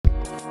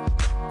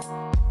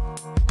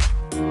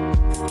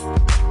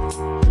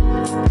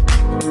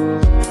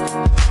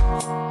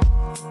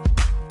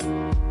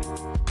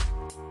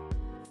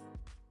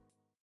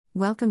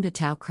Welcome to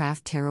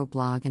Taocraft Tarot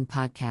blog and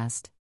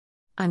podcast.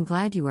 I'm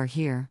glad you are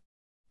here.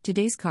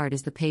 Today's card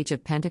is the Page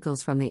of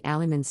Pentacles from the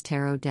Alimans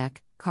Tarot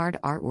deck, card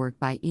artwork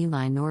by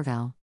Eli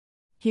Norvell.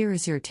 Here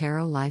is your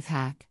tarot life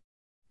hack.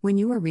 When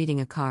you are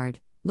reading a card,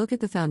 look at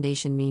the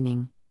foundation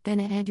meaning, then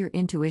add your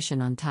intuition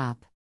on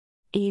top.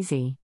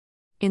 Easy.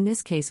 In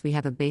this case, we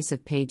have a base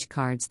of page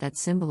cards that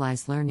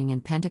symbolize learning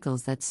and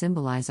pentacles that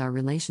symbolize our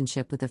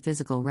relationship with the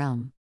physical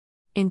realm.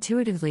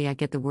 Intuitively, I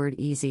get the word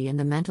easy and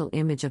the mental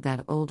image of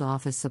that old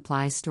office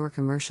supply store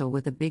commercial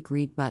with a big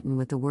read button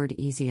with the word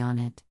easy on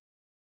it.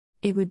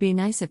 It would be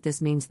nice if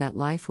this means that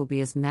life will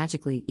be as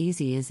magically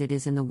easy as it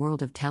is in the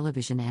world of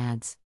television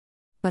ads.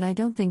 But I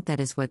don't think that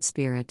is what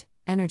spirit,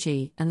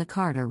 energy, and the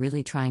card are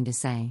really trying to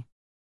say.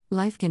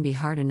 Life can be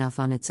hard enough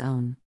on its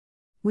own.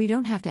 We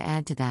don't have to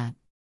add to that.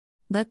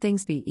 Let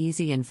things be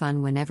easy and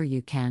fun whenever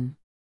you can.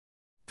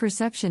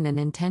 Perception and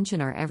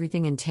intention are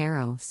everything in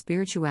tarot: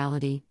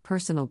 spirituality,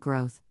 personal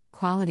growth,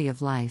 quality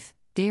of life,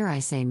 dare I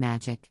say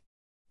magic.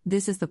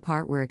 This is the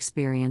part where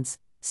experience,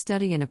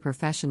 study, and a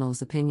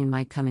professional's opinion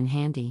might come in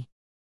handy.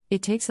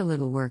 It takes a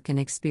little work and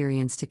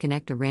experience to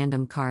connect a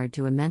random card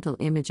to a mental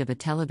image of a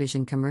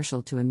television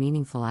commercial to a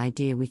meaningful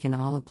idea we can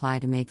all apply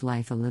to make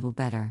life a little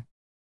better.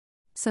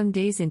 Some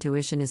days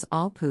intuition is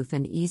all poof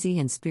and easy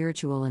and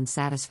spiritual and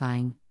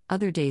satisfying,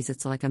 other days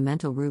it's like a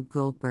mental Rube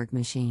Goldberg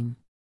machine.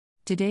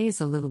 Today is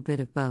a little bit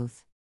of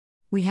both.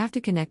 We have to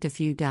connect a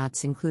few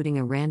dots, including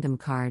a random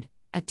card,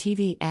 a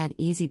TV ad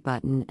easy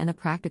button, and a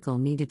practical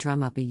need to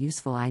drum up a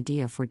useful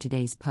idea for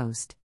today's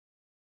post.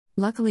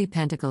 Luckily,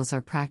 pentacles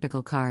are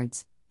practical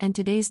cards, and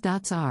today's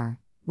dots are,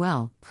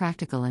 well,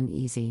 practical and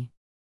easy.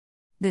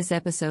 This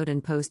episode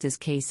and post is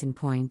case in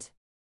point.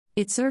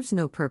 It serves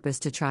no purpose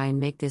to try and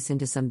make this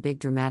into some big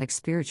dramatic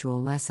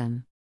spiritual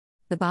lesson.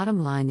 The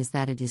bottom line is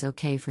that it is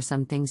okay for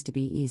some things to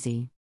be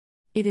easy.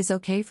 It is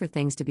okay for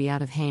things to be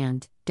out of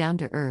hand, down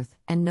to earth,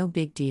 and no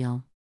big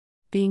deal.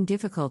 Being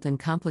difficult and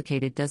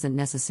complicated doesn't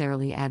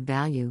necessarily add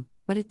value,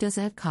 but it does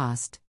add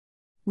cost.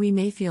 We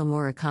may feel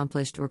more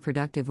accomplished or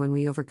productive when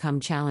we overcome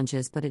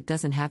challenges, but it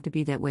doesn't have to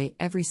be that way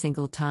every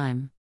single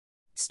time.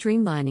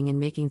 Streamlining and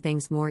making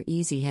things more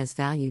easy has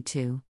value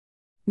too.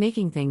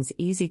 Making things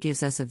easy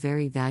gives us a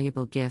very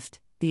valuable gift: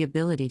 the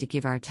ability to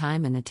give our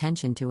time and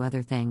attention to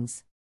other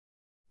things.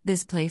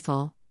 This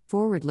playful,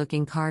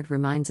 forward-looking card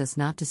reminds us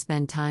not to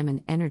spend time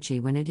and energy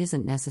when it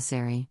isn't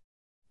necessary.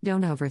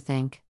 Don't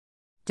overthink.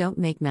 Don't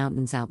make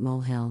mountains out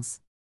molehills.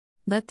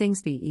 Let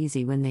things be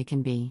easy when they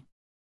can be.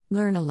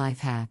 Learn a life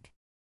hack.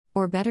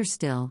 Or better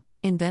still,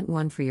 invent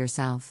one for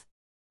yourself.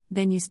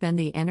 Then you spend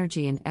the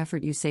energy and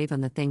effort you save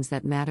on the things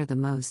that matter the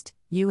most,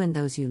 you and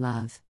those you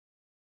love.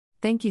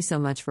 Thank you so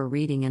much for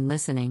reading and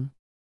listening.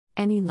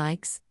 Any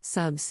likes,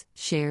 subs,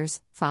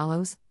 shares,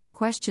 follows,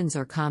 questions,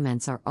 or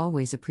comments are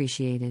always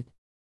appreciated.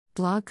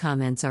 Blog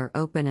comments are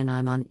open and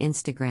I'm on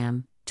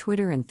Instagram,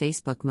 Twitter, and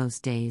Facebook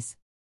most days.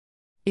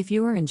 If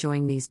you are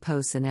enjoying these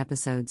posts and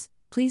episodes,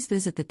 please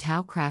visit the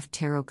Taocraft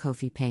Tarot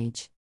Ko-fi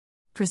page.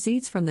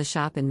 Proceeds from the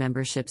shop and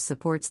memberships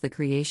supports the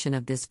creation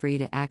of this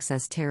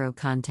free-to-access tarot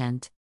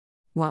content.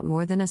 Want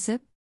more than a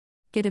sip?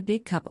 Get a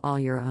big cup all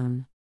your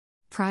own.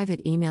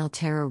 Private email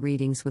tarot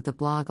readings with the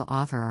blog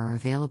offer are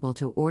available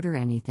to order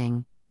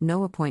anything,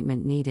 no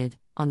appointment needed,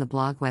 on the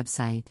blog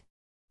website.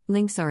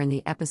 Links are in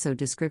the episode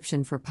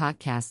description for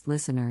podcast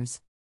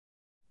listeners.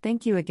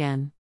 Thank you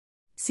again.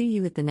 See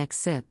you at the next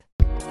sip.